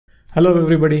Hello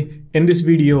everybody, in this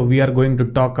video we are going to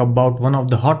talk about one of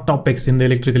the hot topics in the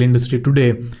electrical industry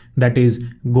today, that is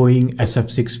going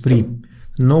SF6 free.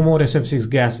 No more SF6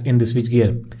 gas in the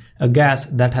switchgear, a gas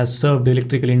that has served the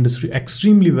electrical industry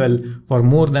extremely well for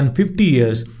more than 50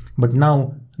 years, but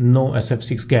now no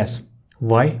SF6 gas.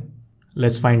 Why?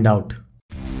 Let's find out.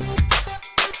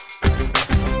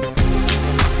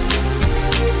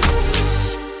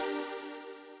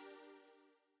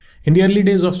 In the early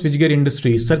days of switchgear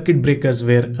industry, circuit breakers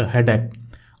were a headache.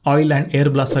 Oil and air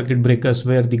blast circuit breakers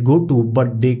were the go-to,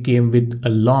 but they came with a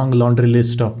long laundry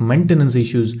list of maintenance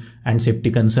issues and safety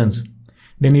concerns.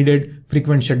 They needed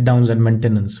frequent shutdowns and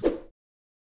maintenance.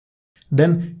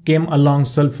 Then came along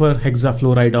sulfur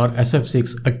hexafluoride or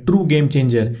SF6, a true game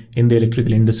changer in the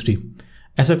electrical industry.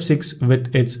 SF6,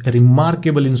 with its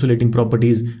remarkable insulating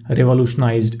properties,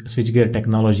 revolutionized switchgear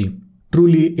technology.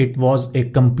 Truly, it was a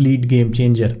complete game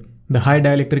changer. The high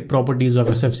dielectric properties of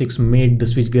SF6 made the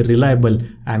switchgear reliable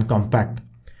and compact.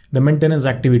 The maintenance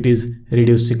activities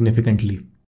reduced significantly.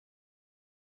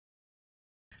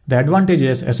 The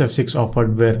advantages SF6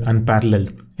 offered were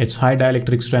unparalleled. Its high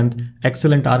dielectric strength,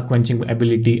 excellent arc quenching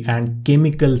ability, and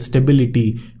chemical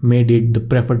stability made it the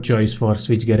preferred choice for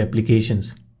switchgear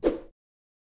applications.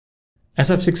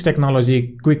 SF6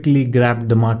 technology quickly grabbed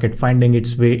the market, finding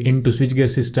its way into switchgear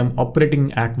system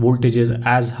operating at voltages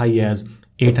as high as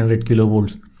 800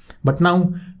 kilovolts. But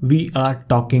now we are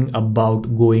talking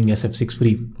about going SF6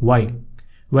 free. Why?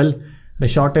 Well, the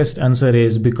shortest answer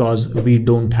is because we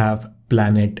don't have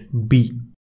planet B.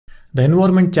 The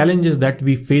environment challenges that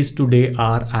we face today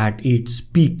are at its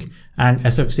peak, and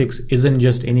SF6 isn't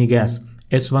just any gas.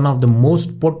 It's one of the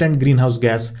most potent greenhouse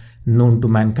gas known to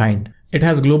mankind. It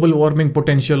has global warming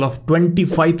potential of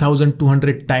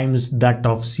 25,200 times that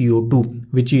of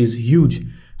CO2, which is huge.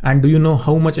 And do you know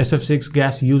how much SF6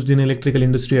 gas used in electrical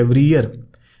industry every year?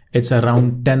 It's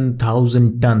around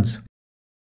 10,000 tons.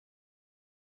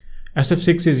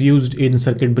 SF6 is used in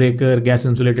circuit breaker, gas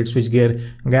insulated switchgear,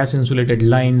 gas insulated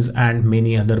lines, and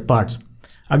many other parts.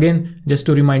 Again, just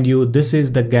to remind you, this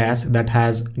is the gas that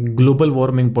has global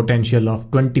warming potential of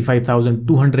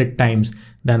 25,200 times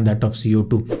than that of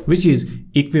CO2, which is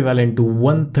equivalent to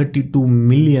 132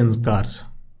 million cars.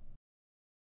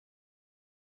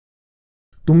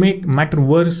 To make matter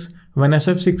worse, when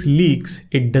SF6 leaks,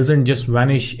 it doesn't just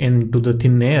vanish into the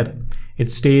thin air.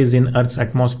 It stays in Earth's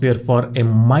atmosphere for a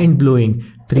mind-blowing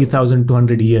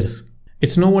 3,200 years.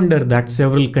 It's no wonder that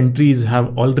several countries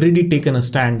have already taken a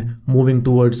stand moving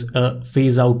towards a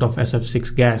phase out of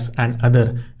SF6 gas and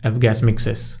other F-gas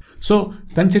mixes. So,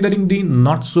 considering the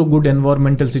not so good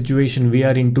environmental situation we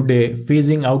are in today,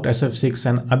 phasing out SF6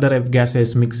 and other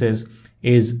F-gases mixes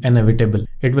is inevitable.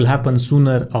 It will happen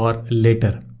sooner or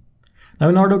later. Now,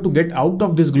 in order to get out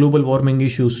of this global warming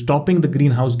issue, stopping the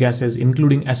greenhouse gases,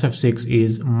 including SF6,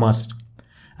 is must.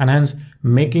 And hence,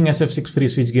 making SF6 free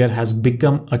switchgear has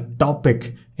become a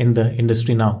topic in the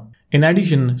industry now. In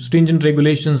addition, stringent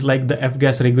regulations like the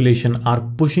F-gas regulation are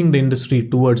pushing the industry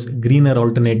towards greener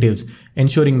alternatives,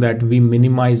 ensuring that we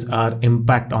minimize our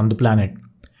impact on the planet.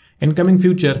 In coming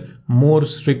future, more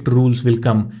strict rules will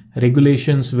come,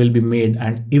 regulations will be made,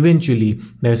 and eventually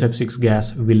the SF6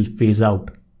 gas will phase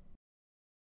out.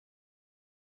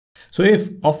 So if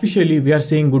officially we are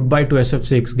saying goodbye to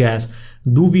SF6 gas,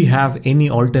 do we have any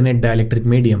alternate dielectric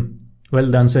medium? Well,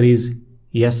 the answer is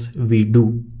yes, we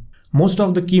do. Most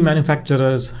of the key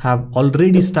manufacturers have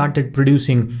already started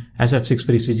producing SF6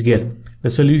 free switchgear. The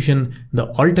solution, the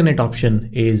alternate option,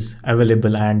 is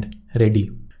available and ready.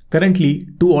 Currently,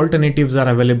 two alternatives are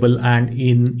available and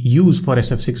in use for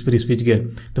SF6 free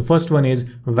switchgear. The first one is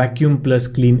vacuum plus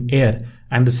clean air,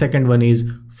 and the second one is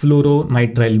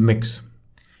fluoronitrile mix.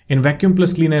 In vacuum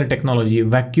plus clean air technology,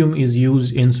 vacuum is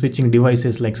used in switching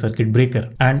devices like circuit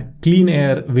breaker, and clean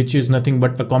air, which is nothing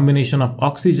but a combination of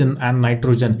oxygen and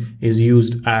nitrogen, is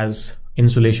used as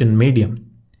insulation medium.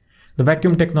 The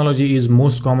vacuum technology is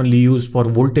most commonly used for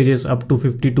voltages up to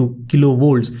 52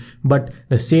 kilovolts, but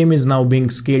the same is now being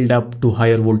scaled up to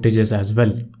higher voltages as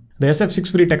well. The SF6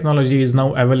 free technology is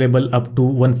now available up to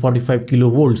 145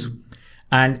 kilovolts,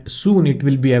 and soon it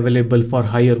will be available for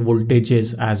higher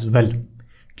voltages as well.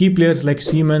 Key players like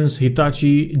Siemens,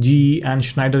 Hitachi, GE, and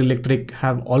Schneider Electric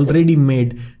have already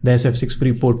made the SF6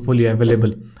 free portfolio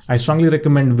available. I strongly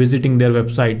recommend visiting their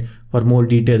website for more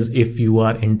details if you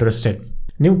are interested.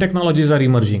 New technologies are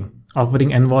emerging,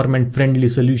 offering environment-friendly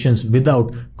solutions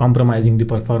without compromising the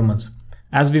performance.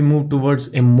 As we move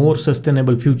towards a more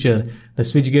sustainable future, the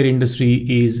switchgear industry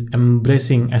is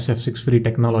embracing SF6 free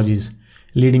technologies,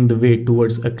 leading the way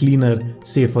towards a cleaner,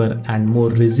 safer, and more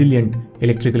resilient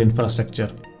electrical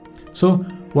infrastructure. So,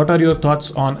 What are your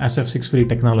thoughts on SF6-Free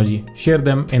technology? Share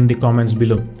them in the comments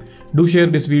below. Do share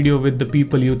this video with the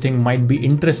people you think might be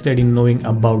interested in knowing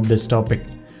about this topic.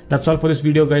 That's all for this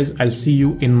video, guys. I'll see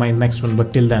you in my next one.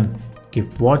 But till then,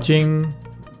 keep watching,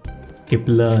 keep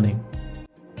learning.